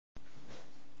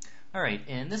Alright,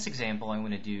 in this example I'm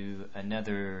going to do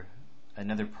another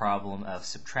problem of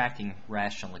subtracting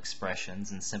rational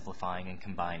expressions and simplifying and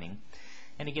combining.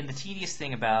 And again, the tedious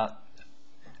thing about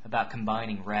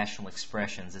combining rational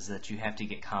expressions is that you have to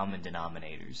get common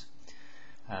denominators.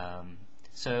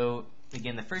 So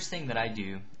again, the first thing that I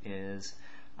do is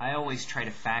I always try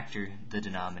to factor the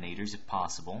denominators if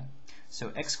possible.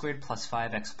 So x squared plus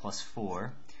 5x plus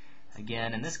 4.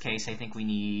 Again, in this case, I think we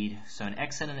need, so an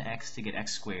x and an x to get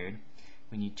x squared.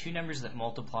 We need two numbers that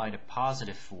multiply to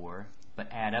positive 4, but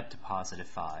add up to positive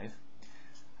 5.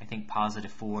 I think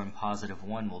positive 4 and positive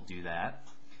 1 will do that.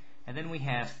 And then we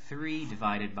have 3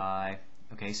 divided by,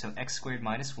 okay, so x squared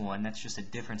minus 1, that's just a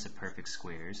difference of perfect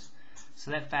squares.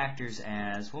 So that factors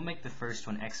as, we'll make the first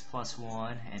one x plus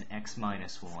 1 and x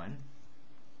minus 1.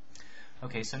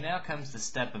 Okay, so now comes the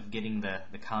step of getting the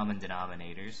common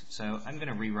denominators. So I'm going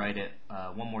to rewrite it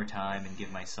one more time and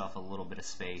give myself a little bit of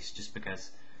space, just because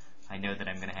I know that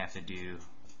I'm going to have to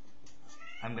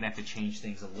change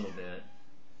things a little bit.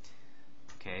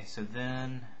 Okay, so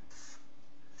then,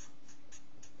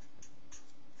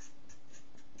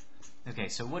 okay,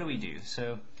 so what do?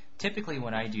 So typically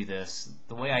when I do this,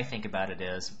 the way I think about it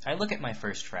is, I look at my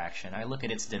first fraction, I look at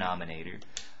its denominator.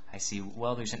 I see,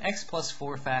 well, there's an x plus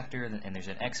 4 factor and there's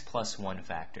an x plus 1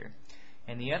 factor.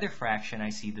 In the other fraction, I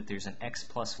see that there's an x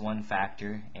plus 1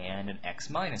 factor and an x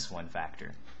minus 1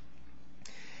 factor.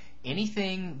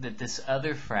 Anything that this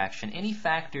other fraction, any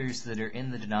factors that are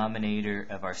in the denominator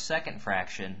of our second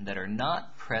fraction that are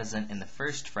not present in the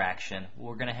first fraction,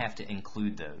 we're going to have to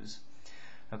include those.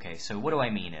 Okay, so what do I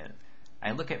mean?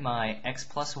 I look at my x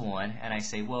plus 1 and I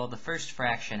say, well, the first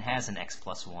fraction has an x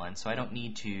plus 1, so I don't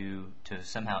need to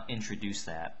somehow introduce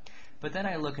that. But then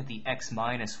I look at the x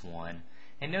minus 1,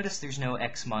 and notice there's no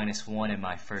x minus 1 in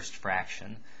my first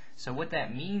fraction. So what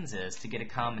that means is, to get a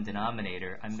common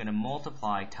denominator, I'm going to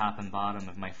multiply top and bottom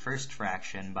of my first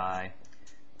fraction by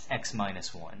x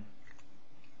minus 1.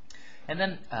 And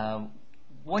then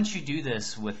once you do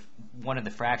this with one of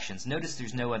the fractions, notice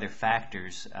there's no other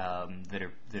factors that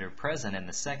are present in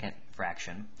the second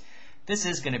fraction. This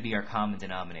is going to be our common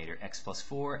denominator, x plus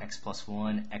 4, x plus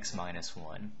 1, x minus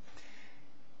 1.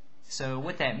 So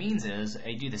what that means is,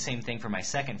 I do the same thing for my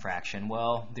second fraction.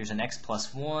 Well, there's an x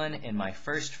plus 1 in my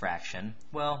first fraction.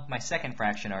 Well, my second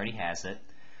fraction already has it.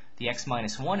 The x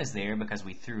minus 1 is there because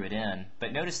we threw it in.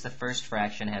 But notice the first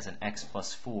fraction has an x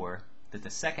plus 4 that the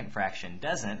second fraction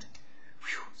doesn't.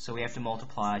 So we have to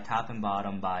multiply top and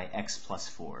bottom by x plus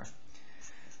 4.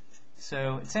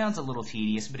 So it sounds a little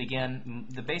tedious, but again,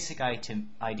 the basic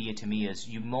idea to me is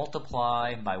you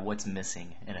multiply by what's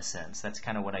missing, in a sense. That's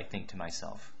kind of what I think to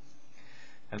myself.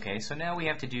 Okay, so now we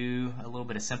have to do a little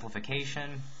bit of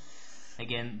simplification.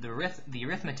 Again, the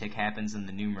arithmetic happens in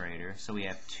the numerator, so we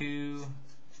have 2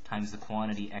 times the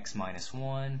quantity x minus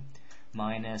 1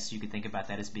 minus, you could think about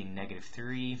that as being negative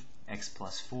 3, x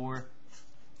plus 4.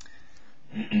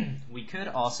 We could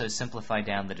also simplify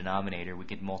down the denominator. We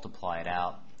could multiply it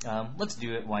out. Let's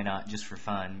do it, why not, just for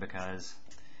fun, because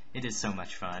it is so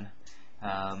much fun.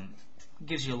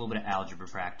 Gives you a little bit of algebra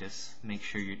practice. Make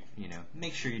sure you're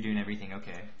doing everything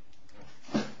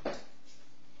okay.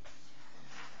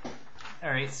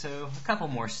 Alright, so a couple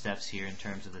more steps here in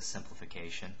terms of the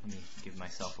simplification. Let me give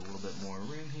myself a little bit more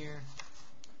room here.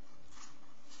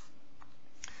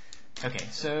 Okay,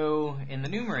 so in the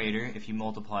numerator, if you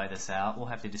multiply this out, we'll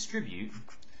have to distribute.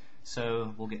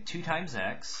 So we'll get 2 times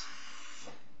x,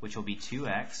 which will be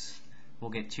 2x. We'll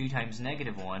get 2 times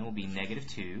negative 1 will be negative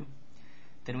 2.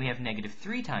 Then we have negative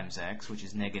 3 times x, which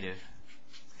is negative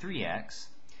 3x.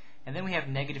 And then we have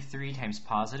negative 3 times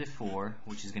positive 4,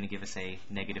 which is going to give us a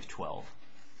negative 12.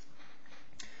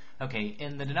 Okay,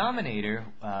 in the denominator,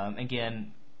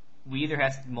 again, we either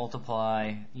have to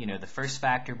multiply, the first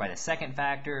factor by the second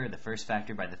factor, or the first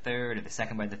factor by the third, or the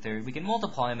second by the third. We can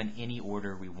multiply them in any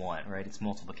order we want, right? It's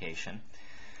multiplication.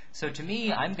 So to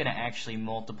me, I'm going to actually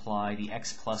multiply the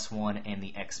x plus 1 and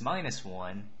the x minus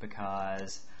 1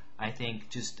 because I think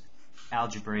just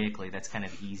algebraically that's kind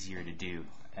of easier to do.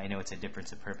 I know it's a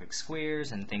difference of perfect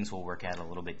squares and things will work out a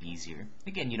little bit easier.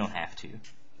 Again, you don't have to.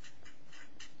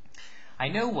 I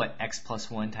know what x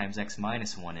plus 1 times x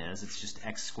minus 1 is. It's just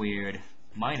x squared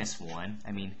minus 1.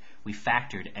 I mean, we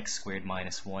factored x squared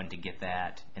minus 1 to get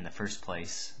that in the first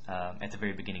place at the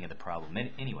very beginning of the problem.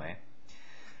 Anyway,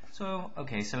 so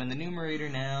okay, so in the numerator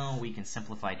now we can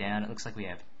simplify down. It looks like we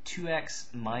have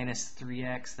 2x minus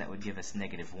 3x. That would give us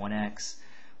negative 1x.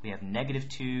 We have negative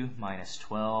 2 minus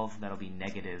 12. That'll be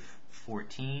negative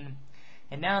 14.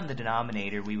 And now in the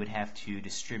denominator we would have to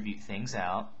distribute things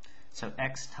out. So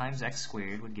x times x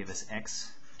squared would give us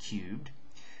x cubed.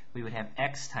 we would have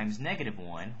x times negative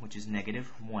 1, which is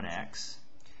negative 1x.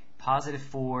 Positive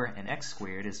 4 and x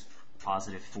squared is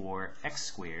positive 4x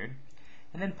squared.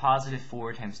 And then positive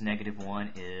 4 times negative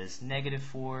 1 is negative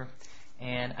 4.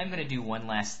 And I'm going to do one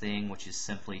last thing, which is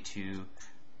simply to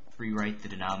rewrite the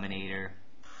denominator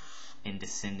in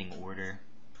descending order.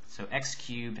 So x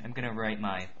cubed, I'm going to write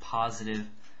my positive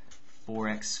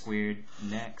 4x squared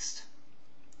next.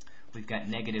 We've got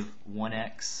negative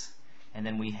 1x, and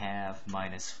then we have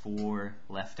minus 4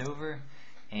 left over,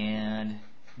 and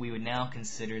we would now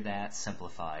consider that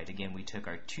simplified. Again, we took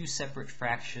our two separate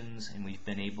fractions and we've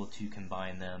been able to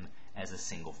combine them as a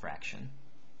single fraction.